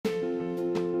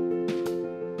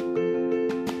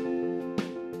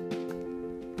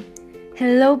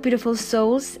Hello, beautiful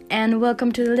souls, and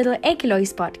welcome to the Little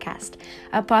Ekilois podcast,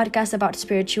 a podcast about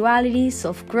spirituality,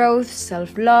 self-growth,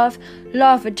 self-love,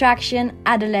 law of attraction,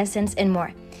 adolescence, and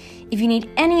more. If you need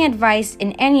any advice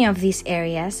in any of these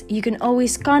areas, you can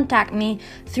always contact me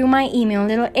through my email,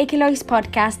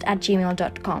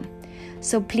 littleekiloispodcast@gmail.com.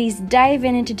 So please dive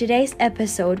into today's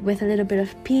episode with a little bit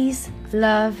of peace,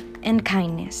 love, and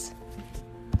kindness.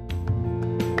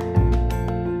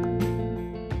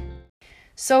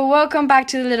 So welcome back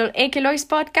to the Little Ekilois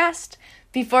podcast.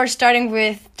 Before starting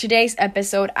with today's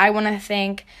episode, I want to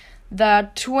thank the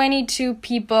 22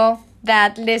 people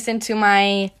that listened to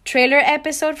my trailer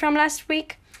episode from last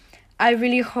week. I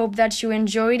really hope that you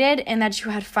enjoyed it and that you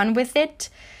had fun with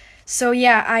it. So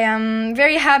yeah, I am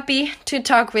very happy to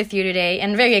talk with you today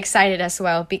and very excited as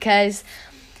well because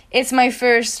it's my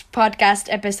first podcast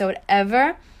episode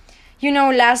ever. You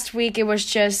know, last week it was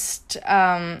just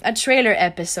a trailer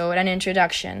episode, an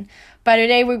introduction. But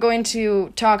today we're going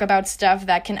to talk about stuff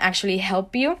that can actually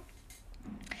help you.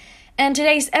 And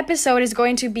today's episode is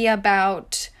going to be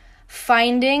about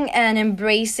finding and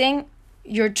embracing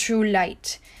your true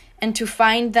light and to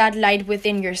find that light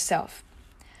within yourself.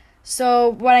 So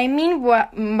what I mean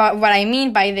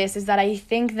by this is that I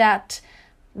think that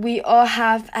we all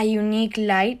have a unique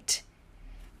light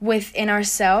within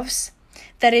ourselves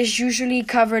that is usually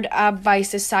covered up by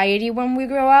society when we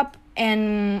grow up,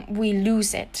 and we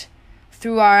lose it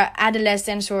through our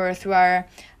adolescence or through our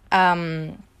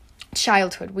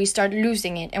childhood. We start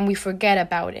losing it and we forget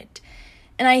about it.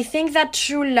 And I think that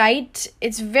true light,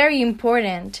 it's very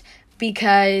important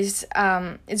because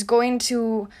it's going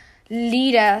to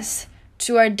lead us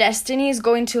to our destiny. It's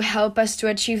going to help us to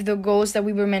achieve the goals that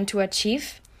we were meant to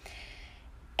achieve.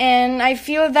 And I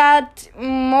feel that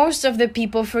most of the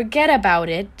people forget about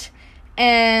it.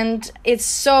 And it's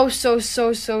so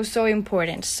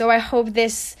important. So I hope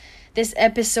this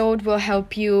episode will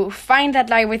help you find that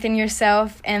light within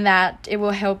yourself and that it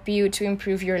will help you to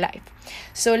improve your life.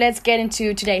 So let's get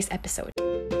into today's episode.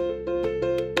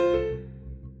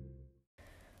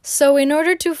 So in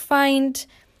order to find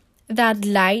that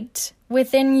light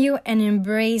within you and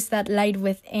embrace that light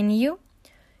within you,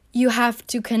 you have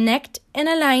to connect and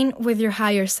align with your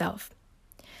higher self.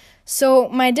 So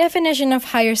my definition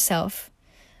of higher self,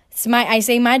 I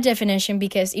say my definition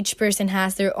because each person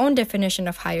has their own definition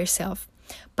of higher self.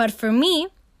 But for me,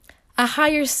 a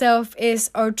higher self is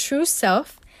our true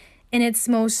self in its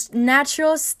most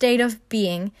natural state of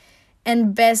being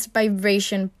and best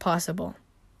vibration possible.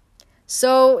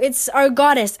 So it's our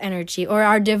goddess energy or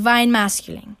our divine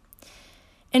masculine.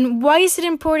 And why is it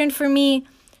important for me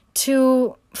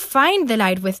to find the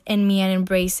light within me and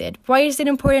embrace it? Why is it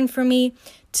important for me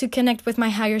to connect with my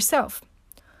higher self?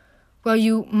 Well,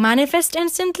 you manifest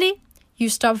instantly, you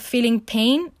stop feeling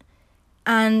pain,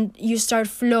 and you start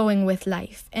flowing with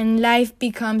life. And life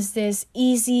becomes this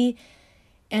easy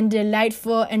and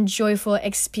delightful and joyful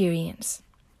experience.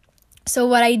 So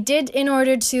what I did in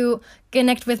order to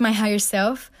connect with my higher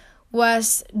self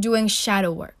was doing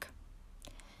shadow work.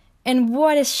 And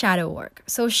what is shadow work?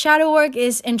 So shadow work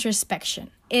is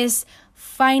introspection, is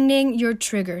finding your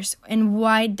triggers and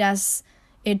why does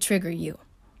it trigger you.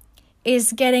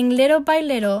 Is getting little by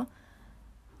little,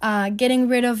 getting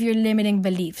rid of your limiting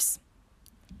beliefs.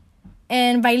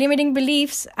 And by limiting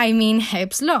beliefs, I mean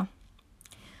Hebb's Law.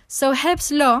 So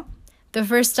Hebb's Law, the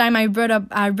first time I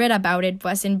read about it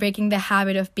was in Breaking the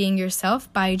Habit of Being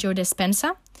Yourself by Joe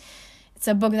Dispenza. It's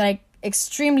a book that I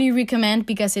extremely recommend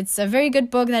because it's a very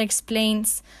good book that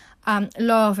explains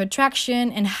law of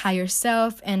attraction and higher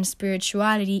self and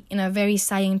spirituality in a very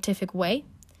scientific way.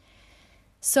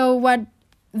 So what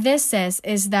this says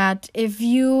is that if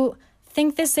you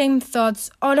think the same thoughts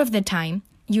all of the time,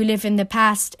 you live in the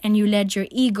past and you let your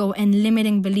ego and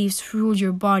limiting beliefs rule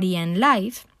your body and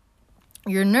life,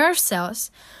 your nerve cells,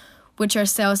 which are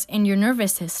cells in your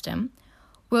nervous system,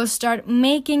 will start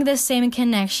making the same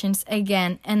connections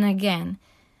again and again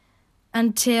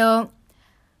until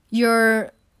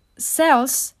your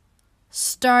cells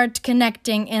start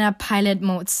connecting in a pilot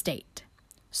mode state.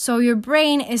 So your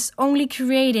brain is only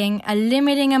creating a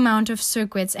limiting amount of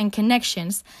circuits and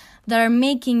connections that are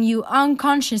making you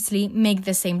unconsciously make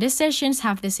the same decisions,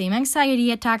 have the same anxiety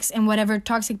attacks, and whatever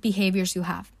toxic behaviors you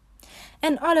have.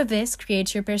 And all of this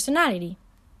creates your personality.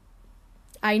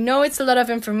 I know it's a lot of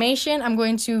information. I'm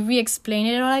going to re-explain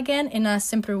it all again in a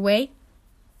simpler way.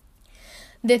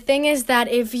 The thing is that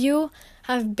if you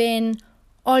have been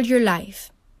all your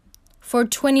life, for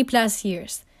 20 plus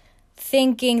years,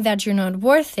 thinking that you're not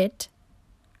worth it,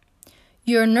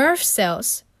 your nerve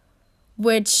cells,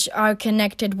 which are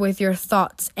connected with your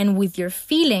thoughts and with your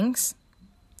feelings,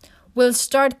 will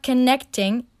start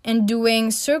connecting and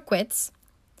doing circuits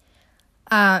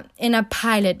in a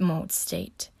pilot mode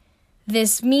state.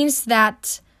 This means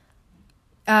that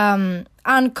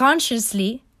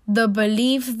unconsciously, the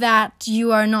belief that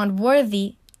you are not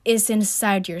worthy is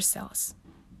inside your cells.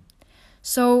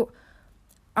 So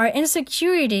our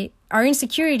insecurities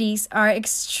are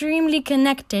extremely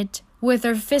connected with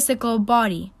our physical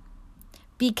body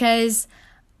because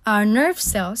our nerve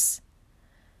cells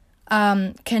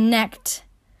connect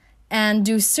and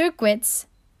do circuits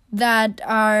that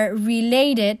are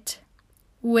related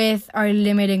with our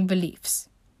limiting beliefs.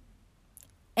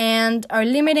 And our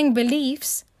limiting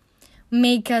beliefs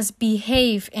make us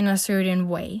behave in a certain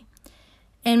way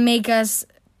and make us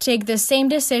take the same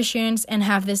decisions and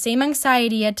have the same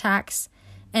anxiety attacks.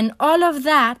 And all of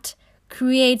that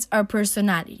creates our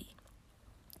personality.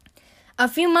 A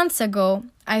few months ago,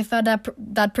 I thought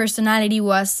that personality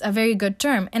was a very good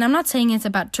term. And I'm not saying it's a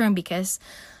bad term because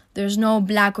there's no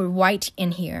black or white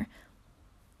in here.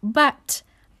 But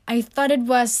I thought it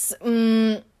was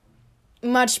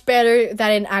much better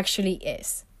than it actually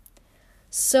is.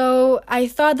 So I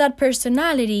thought that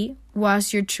personality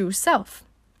was your true self,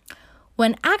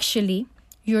 when actually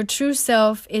your true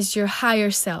self is your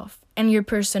higher self, and your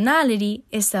personality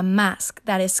is a mask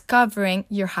that is covering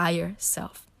your higher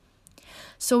self.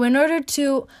 So in order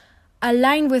to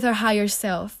align with our higher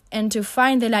self and to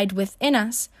find the light within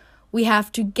us, we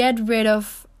have to get rid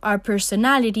of our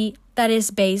personality that is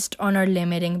based on our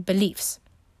limiting beliefs.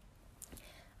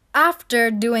 After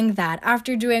doing that,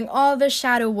 after doing all the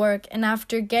shadow work and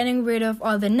after getting rid of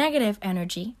all the negative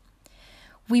energy,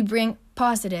 we bring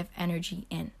positive energy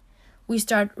in. We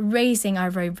start raising our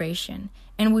vibration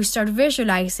and we start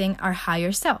visualizing our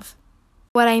higher self.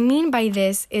 What I mean by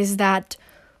this is that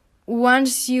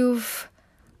once you've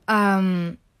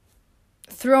thrown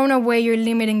away your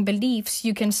limiting beliefs,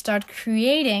 you can start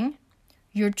creating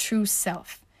your true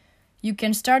self. You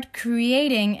can start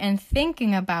creating and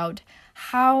thinking about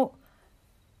how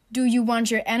do you want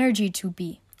your energy to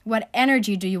be? What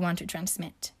energy do you want to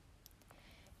transmit?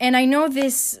 And I know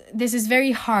this is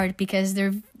very hard because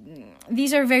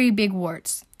these are very big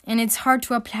words and it's hard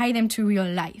to apply them to real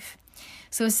life.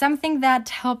 So something that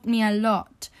helped me a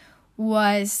lot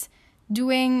was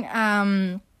doing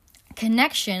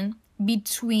connection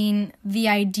between the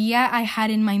idea I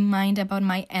had in my mind about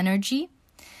my energy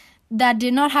that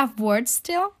did not have words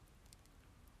still,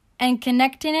 and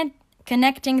connecting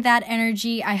that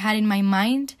energy I had in my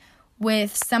mind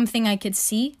with something I could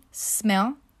see,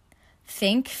 smell,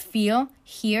 think, feel,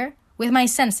 hear, with my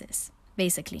senses,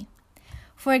 basically.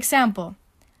 For example,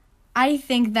 I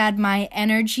think that my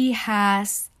energy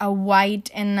has a white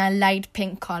and a light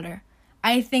pink color.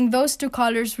 I think those two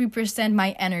colors represent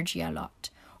my energy a lot.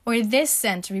 Or this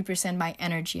scent represents my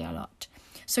energy a lot.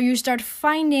 So you start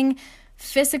finding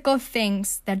physical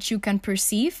things that you can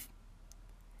perceive,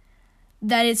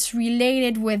 that it's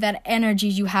related with that energy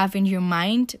you have in your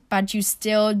mind, but you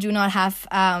still do not have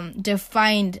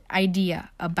defined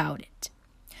idea about it.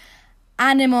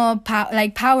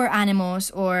 Like power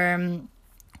animals or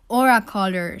aura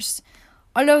colors,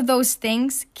 all of those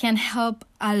things can help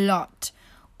a lot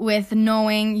with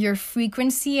knowing your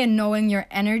frequency and knowing your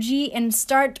energy, and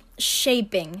start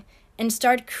shaping and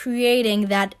start creating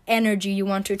that energy you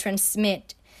want to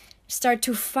transmit. Start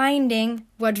to finding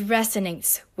what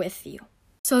resonates with you.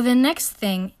 So the next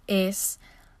thing is,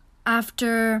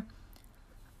 after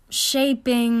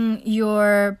shaping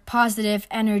your positive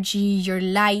energy, your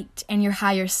light, and your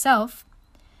higher self,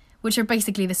 which are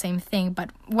basically the same thing,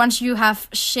 but once you have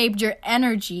shaped your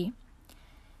energy,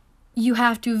 you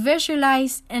have to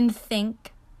visualize and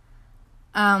think,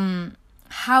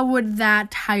 how would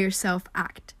that higher self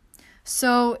act?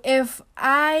 So if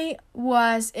I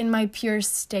was in my pure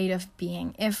state of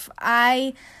being, if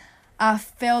I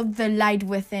felt the light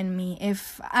within me,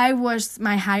 if I were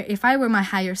my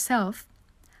higher self,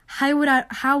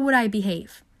 how would I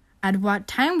behave? At what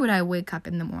time would I wake up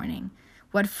in the morning?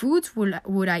 What foods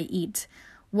would I eat?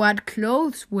 What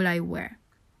clothes would I wear?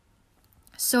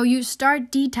 So you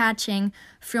start detaching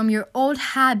from your old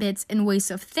habits and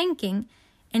ways of thinking,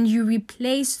 and you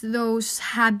replace those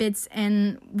habits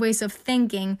and ways of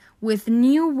thinking with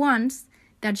new ones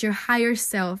that your higher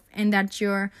self and that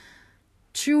your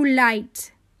true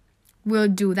light will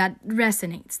do, that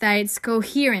resonates, that it's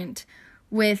coherent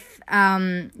with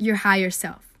your higher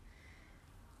self.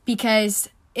 Because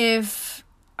if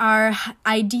our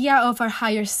idea of our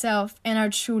higher self and our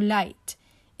true light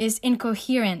is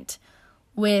incoherent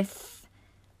with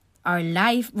our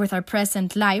life, with our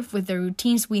present life, with the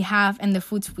routines we have and the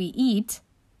foods we eat,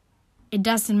 it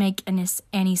doesn't make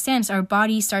any sense. Our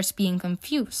body starts being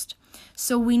confused.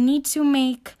 So we need to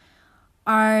make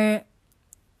our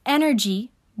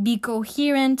energy be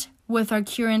coherent with our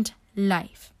current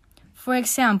life. For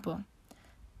example,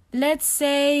 let's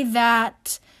say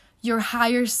that your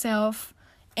higher self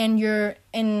and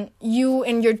you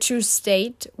in your true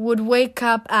state would wake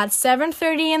up at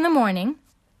 7:30 in the morning,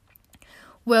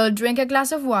 will drink a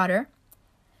glass of water,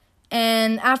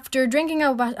 and after drinking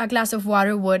a glass of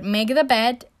water would make the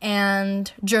bed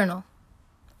and journal.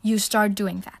 You start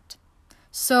doing that.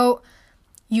 So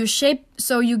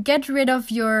you get rid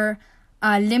of your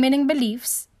limiting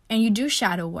beliefs and you do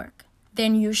shadow work.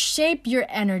 Then you shape your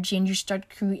energy and you start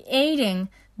creating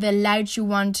the light you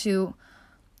want to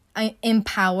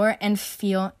empower and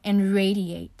feel and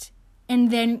radiate.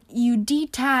 And then you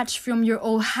detach from your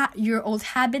old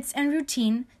habits and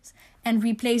routines and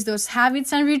replace those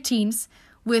habits and routines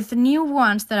with new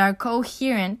ones that are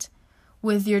coherent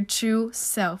with your true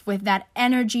self, with that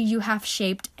energy you have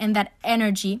shaped and that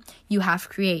energy you have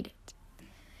created.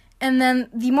 And then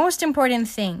the most important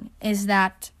thing is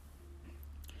that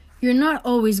you're not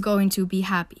always going to be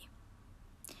happy.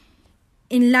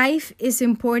 In life, it's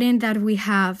important that we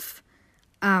have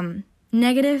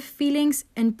negative feelings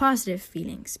and positive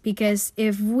feelings, because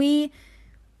if we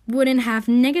wouldn't have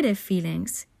negative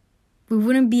feelings, we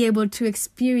wouldn't be able to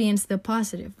experience the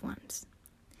positive ones.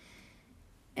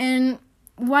 And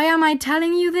why am I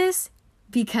telling you this?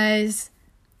 Because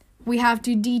we have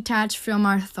to detach from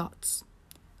our thoughts.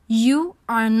 You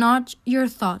are not your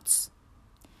thoughts,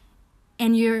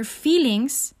 and your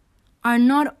feelings are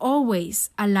not always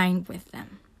aligned with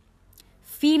them.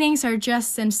 Feelings are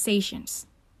just sensations,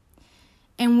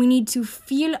 and we need to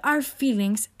feel our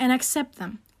feelings and accept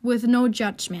them with no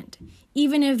judgment,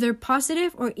 even if they're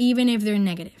positive or even if they're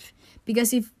negative.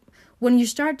 Because when you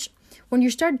start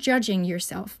judging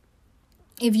yourself,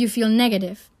 if you feel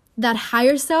negative, that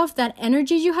higher self, that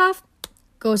energy you have,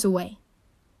 goes away.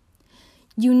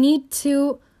 You need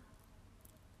to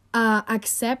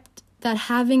accept that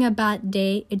having a bad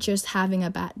day is just having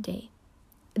a bad day.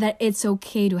 That it's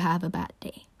okay to have a bad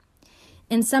day.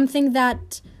 And something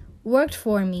that worked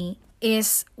for me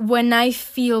is when I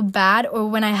feel bad or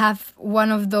when I have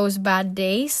one of those bad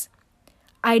days,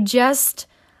 I just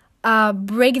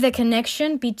break the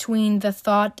connection between the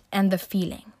thought and the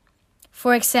feeling.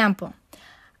 For example,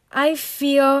 I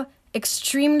feel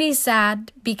extremely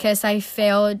sad because I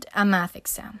failed a math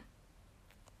exam.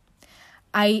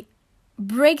 I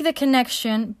break the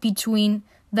connection between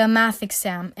the math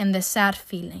exam and the sad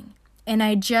feeling, and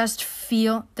I just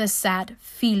feel the sad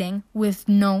feeling with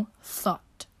no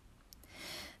thought.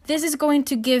 This is going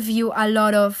to give you a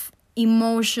lot of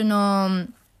emotional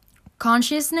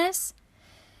consciousness,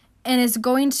 and it's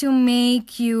going to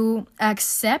make you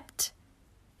accept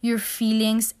your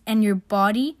feelings and your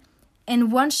body.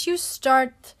 And once you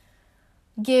start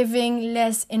giving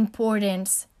less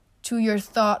importance to your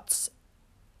thoughts,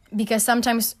 because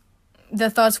sometimes the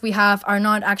thoughts we have are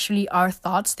not actually our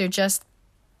thoughts, they're just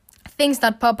things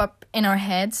that pop up in our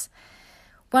heads.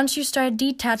 Once you start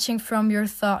detaching from your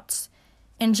thoughts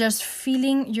and just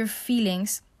feeling your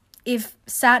feelings, if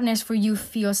sadness for you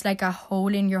feels like a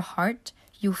hole in your heart,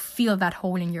 you feel that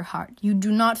hole in your heart. You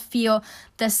do not feel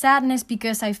the sadness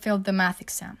because I failed the math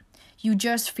exam. You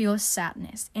just feel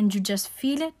sadness, and you just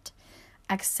feel it,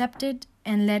 accept it,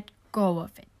 and let go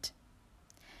of it.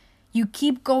 You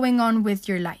keep going on with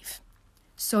your life.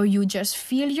 So you just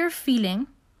feel your feeling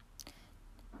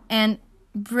and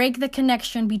break the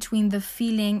connection between the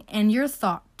feeling and your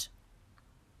thought.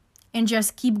 And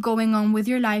just keep going on with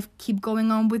your life, keep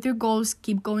going on with your goals,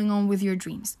 keep going on with your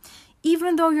dreams.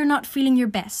 Even though you're not feeling your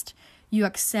best, you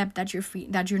accept that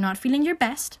you're not feeling your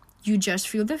best. You just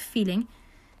feel the feeling.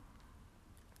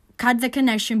 Cut the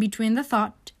connection between the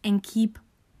thought and keep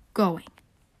going.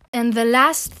 And the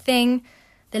last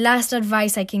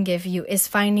advice I can give you is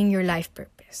finding your life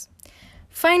purpose.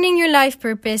 Finding your life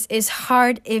purpose is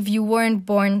hard if you weren't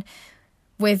born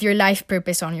with your life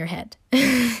purpose on your head.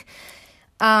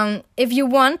 If you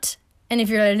want, and if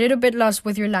you're a little bit lost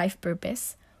with your life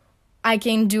purpose, I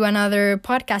can do another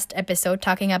podcast episode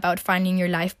talking about finding your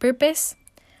life purpose.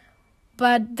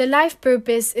 But the life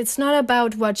purpose, it's not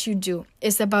about what you do.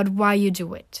 It's about why you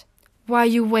do it. Why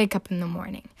you wake up in the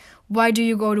morning. Why do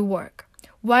you go to work?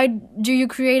 Why do you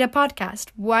create a podcast?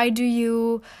 Why do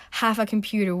you have a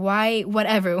computer? Why,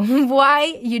 whatever.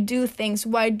 Why you do things.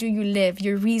 Why do you live?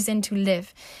 Your reason to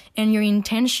live. And your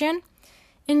intention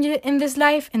in this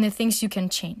life and the things you can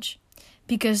change.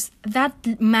 Because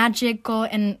that magical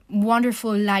and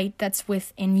wonderful light that's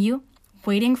within you,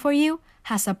 waiting for you,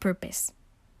 has a purpose.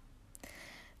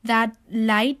 That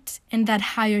light and that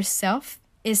higher self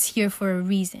is here for a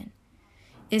reason.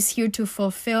 is here to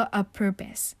fulfill a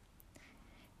purpose.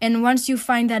 And once you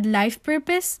find that life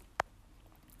purpose,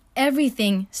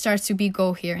 everything starts to be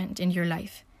coherent in your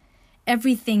life.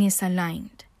 Everything is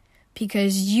aligned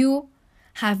because you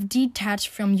have detached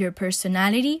from your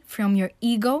personality, from your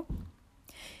ego.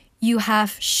 You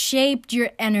have shaped your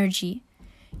energy.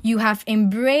 You have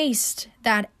embraced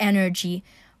that energy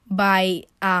by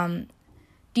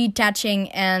detaching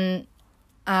and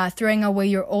throwing away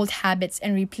your old habits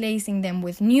and replacing them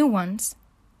with new ones.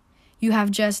 You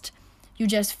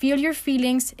just feel your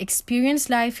feelings, experience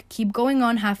life, keep going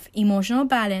on, have emotional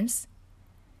balance.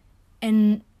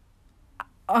 And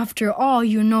after all,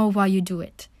 you know why you do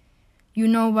it. You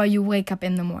know why you wake up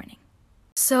in the morning.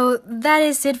 So that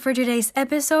is it for today's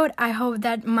episode. I hope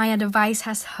that my advice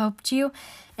has helped you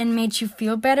and made you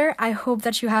feel better. I hope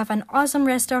that you have an awesome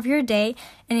rest of your day.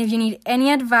 And if you need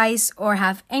any advice or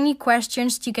have any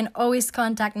questions, you can always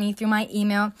contact me through my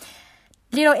email,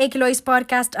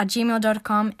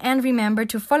 littleekeloispodcast@gmail.com. And remember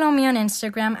to follow me on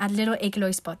Instagram at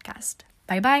littleekeloispodcast.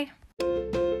 Bye-bye.